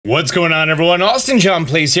What's going on, everyone? Austin John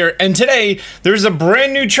Plays here, and today there's a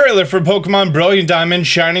brand new trailer for Pokemon Brilliant Diamond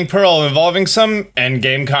Shining Pearl involving some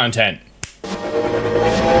endgame content.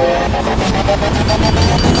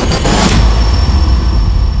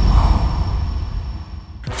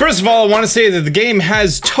 First of all, I want to say that the game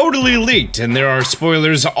has totally leaked, and there are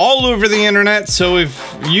spoilers all over the internet, so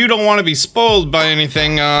if you don't want to be spoiled by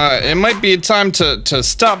anything, it might be a time to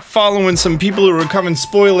stop following some people who are covering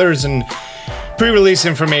spoilers and pre-release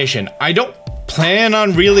information. I don't plan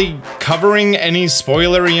on really covering any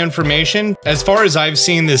spoilery information. As far as I've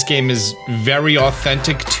seen, this game is very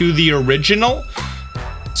authentic to the original,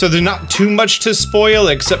 so there's not too much to spoil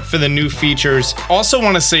except for the new features. Also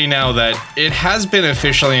want to say now that it has been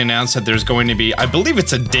officially announced that there's going to be, I believe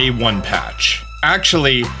it's a day one patch.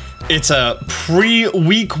 Actually, it's a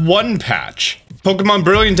pre-week one patch. Pokemon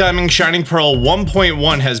Brilliant Diamond Shining Pearl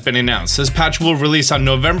 1.1 has been announced. This patch will release on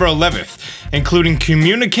November 11th, including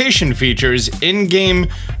communication features, in-game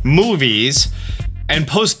movies, and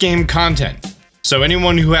post-game content. So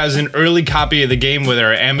anyone who has an early copy of the game,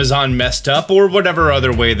 whether Amazon messed up or whatever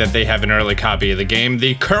other way that they have an early copy of the game,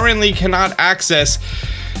 they currently cannot access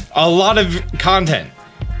a lot of content.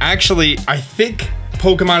 Actually, I think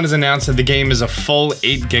Pokemon has announced that the game is a full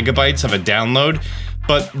 8 gigabytes of a download,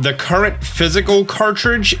 but the current physical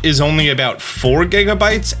cartridge is only about 4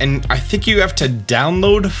 gigabytes, and I think you have to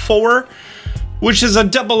download 4, which is a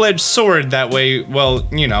double-edged sword. That way, well,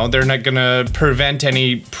 you know, they're not gonna prevent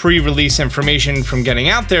any pre-release information from getting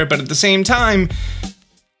out there, but at the same time,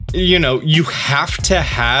 you know, you have to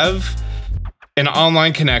have an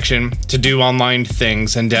online connection to do online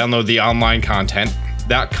things and download the online content.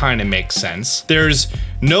 That kind of makes sense. There's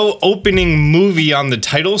no opening movie on the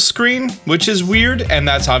title screen, which is weird, and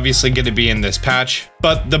that's obviously going to be in this patch.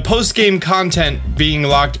 But the post-game content being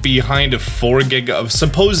locked behind a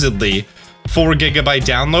supposedly 4 gigabyte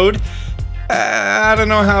download, I don't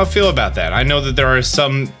know how I feel about that. I know that there are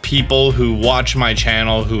some people who watch my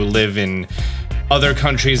channel who live in other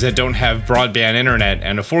countries that don't have broadband internet,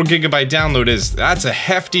 and a 4 gigabyte download that's a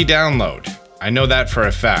hefty download. I know that for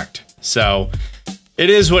a fact. So it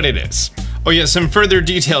is what it is. Oh yeah, some further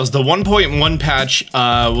details. The 1.1 patch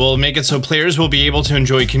will make it so players will be able to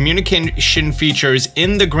enjoy communication features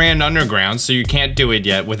in the Grand Underground, so you can't do it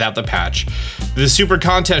yet without the patch. The Super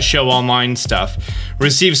Contest Show online stuff.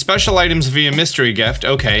 Receive special items via mystery gift,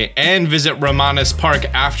 okay, and visit Ramanas Park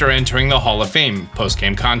after entering the Hall of Fame,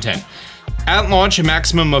 post-game content. At launch, a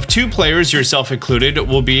maximum of 2 players, yourself included,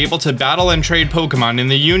 will be able to battle and trade Pokemon in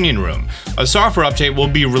the Union Room. A software update will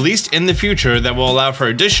be released in the future that will allow for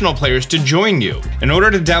additional players to join you. In order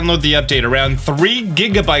to download the update, around 3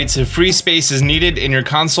 gigabytes of free space is needed in your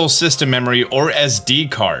console system memory or SD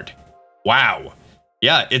card. Wow.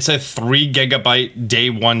 Yeah, it's a 3 gigabyte day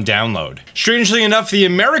one download. Strangely enough, the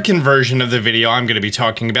American version of the video I'm going to be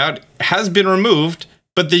talking about has been removed,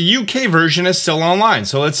 but the UK version is still online,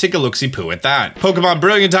 so let's take a look-see-poo at that. Pokemon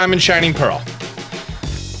Brilliant Diamond Shining Pearl.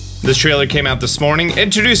 This trailer came out this morning,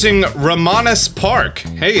 introducing Ramanas Park.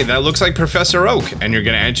 Hey, that looks like Professor Oak, and you're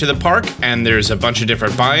gonna enter the park, and there's a bunch of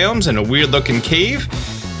different biomes and a weird-looking cave,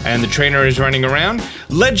 and the trainer is running around.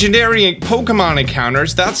 Legendary Pokemon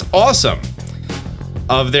encounters, that's awesome.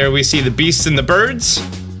 Of there we see the beasts and the birds.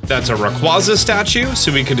 That's a Rayquaza statue,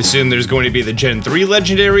 so we could assume there's going to be the Gen 3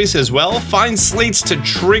 legendaries as well. Find slates to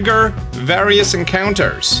trigger various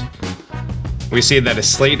encounters. We see that a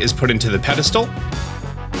slate is put into the pedestal.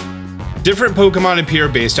 Different Pokemon appear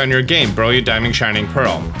based on your game, Brilliant Diamond Shining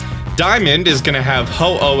Pearl. Diamond is going to have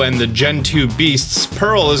Ho-Oh and the Gen 2 beasts.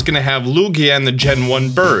 Pearl is going to have Lugia and the Gen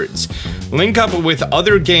 1 birds. Link up with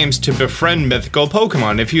other games to befriend mythical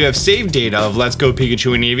Pokemon. If you have save data of Let's Go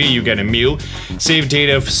Pikachu and Eevee, you get a Mew. Save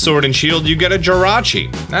data of Sword and Shield, you get a Jirachi.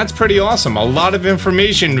 That's pretty awesome. A lot of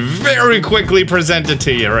information very quickly presented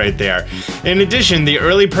to you right there. In addition, the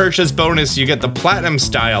early purchase bonus, you get the Platinum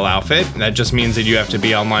style outfit. That just means that you have to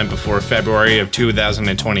be online before February of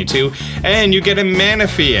 2022. And you get a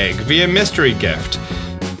Manaphy egg via mystery gift.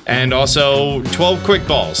 And also 12 quick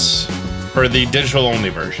balls for the digital only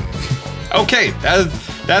version. Okay,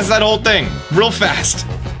 that's that whole thing. Real fast.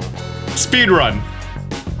 Speed run.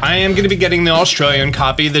 I am going to be getting the Australian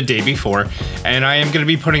copy the day before, and I am going to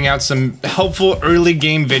be putting out some helpful early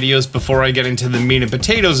game videos before I get into the meat and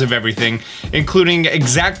potatoes of everything, including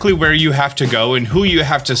exactly where you have to go and who you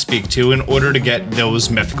have to speak to in order to get those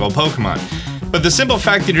mythical Pokemon. But the simple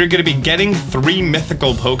fact that you're going to be getting 3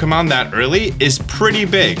 mythical Pokemon that early is pretty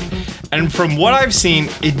big. And from what I've seen,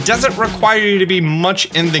 it doesn't require you to be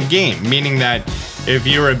much in the game, meaning that if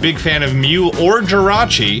you're a big fan of Mew or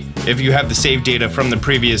Jirachi, if you have the save data from the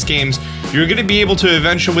previous games, you're going to be able to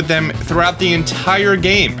adventure with them throughout the entire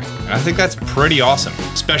game. And I think that's pretty awesome.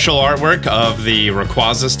 Special artwork of the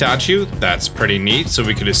Rayquaza statue, that's pretty neat, so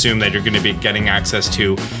we could assume that you're going to be getting access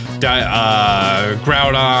to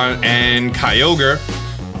Groudon and Kyogre.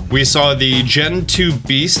 We saw the Gen 2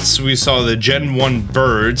 beasts, we saw the Gen 1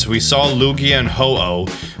 birds, we saw Lugia and Ho-Oh.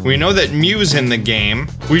 We know that Mew's in the game.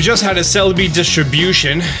 We just had a Celebi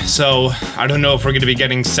distribution, so I don't know if we're going to be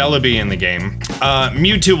getting Celebi in the game.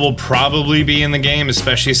 Mewtwo will probably be in the game,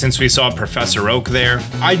 especially since we saw Professor Oak there.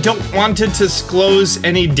 I don't want to disclose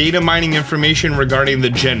any data mining information regarding the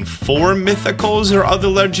Gen 4 mythicals or other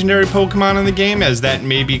legendary Pokemon in the game, as that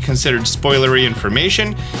may be considered spoilery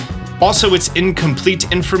information. Also, it's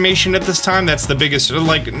incomplete information at this time. That's the biggest,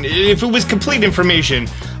 like, if it was complete information,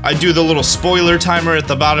 I'd do the little spoiler timer at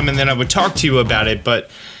the bottom and then I would talk to you about it, but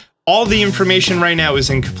all the information right now is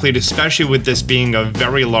incomplete, especially with this being a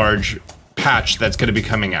very large patch that's going to be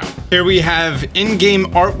coming out. Here we have in-game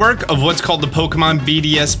artwork of what's called the Pokemon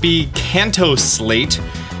BDSP Kanto Slate.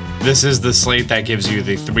 This is the slate that gives you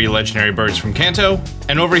the 3 legendary birds from Kanto.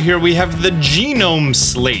 And over here we have the Genome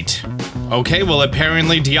Slate. Okay, well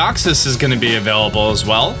apparently Deoxys is going to be available as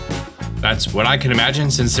well. That's what I can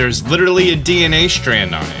imagine, since there's literally a DNA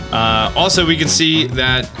strand on it. Also, we can see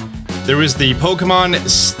that there was the Pokemon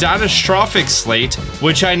Statistrophic Slate,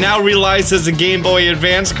 which I now realize is a Game Boy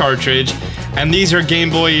Advance cartridge, and these are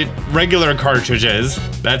Game Boy regular cartridges.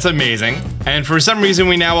 That's amazing. And for some reason,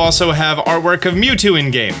 we now also have artwork of Mewtwo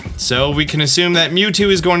in-game, so we can assume that Mewtwo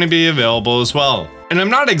is going to be available as well. And I'm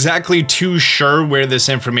not exactly too sure where this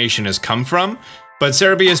information has come from, but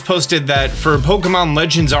Cerebi has posted that for Pokemon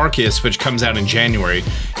Legends Arceus, which comes out in January,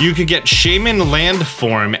 you could get Shaymin land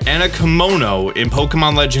form and a kimono in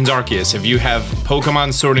Pokemon Legends Arceus if you have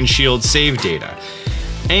Pokemon Sword and Shield save data.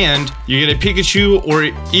 And you get a Pikachu or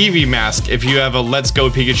Eevee mask if you have a Let's Go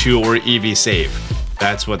Pikachu or Eevee save.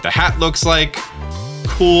 That's what the hat looks like.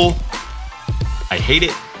 Cool. I hate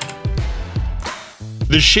it.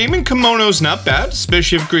 The Shaymin kimono's not bad,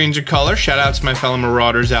 especially if green's your color. Shout out to my fellow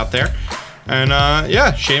Marauders out there. And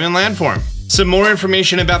yeah, Shaymin landform. Some more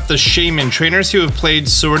information about the Shaymin. Trainers who have played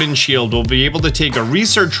Sword and Shield will be able to take a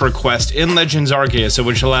research request in Legends Arceus,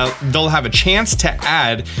 which they'll have a chance to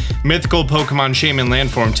add mythical Pokemon Shaymin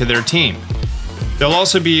landform to their team. They'll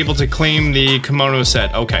also be able to claim the kimono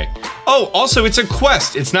set. Okay. Oh, also it's a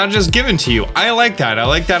quest. It's not just given to you. I like that. I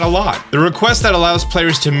like that a lot. The request that allows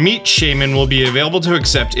players to meet Shaymin will be available to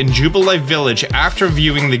accept in Jubilife Village after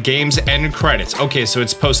viewing the game's end credits. Okay, so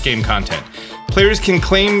it's post-game content. Players can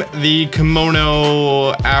claim the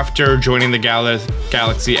kimono after joining the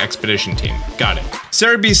Galaxy Expedition team. Got it.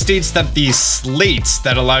 Cerebi states that the slates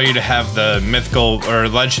that allow you to have the mythical or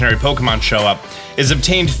legendary Pokemon show up is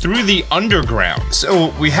obtained through the underground.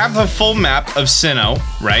 So we have the full map of Sinnoh,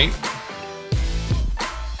 right?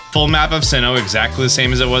 Full map of Sinnoh, exactly the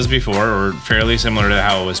same as it was before, or fairly similar to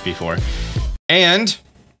how it was before. And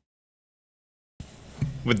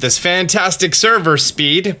with this fantastic server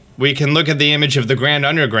speed, we can look at the image of the Grand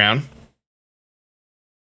Underground.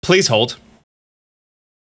 Please hold.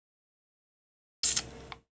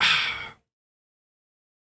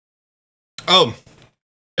 Oh,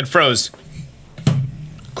 it froze.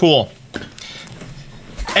 Cool.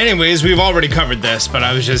 Anyways, we've already covered this, but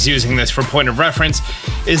I was just using this for point of reference,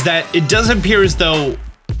 is that it does appear as though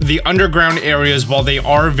the underground areas, while they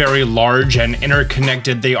are very large and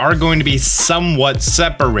interconnected, they are going to be somewhat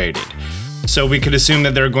separated. So we could assume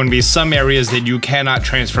that there are going to be some areas that you cannot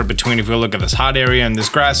transfer between. If we look at this hot area and this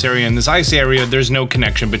grass area and this ice area, there's no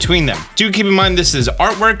connection between them. Do keep in mind this is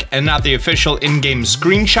artwork and not the official in-game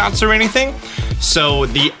screenshots or anything, so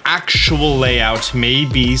the actual layout may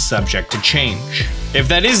be subject to change. If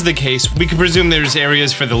that is the case, we can presume there's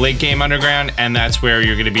areas for the late game underground, and that's where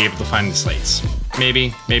you're going to be able to find the slates.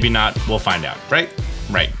 Maybe, maybe not, we'll find out, right?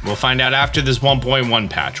 Right, we'll find out after this 1.1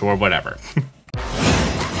 patch or whatever.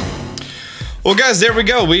 Well guys, there we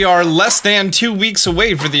go. We are less than 2 weeks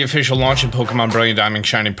away for the official launch of Pokemon Brilliant Diamond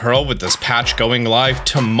Shining Pearl, with this patch going live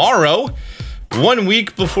tomorrow, 1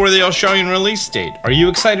 week before the Australian release date. Are you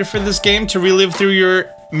excited for this game to relive through your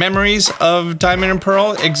memories of Diamond and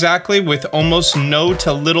Pearl, exactly, with almost no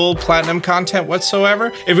to little platinum content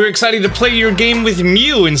whatsoever? If you're excited to play your game with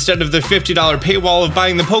Mew instead of the $50 paywall of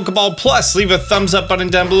buying the Pokeball Plus, leave a thumbs up button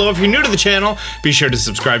down below. If you're new to the channel, be sure to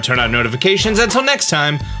subscribe, turn on notifications. Until next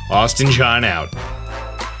time, Austin John out.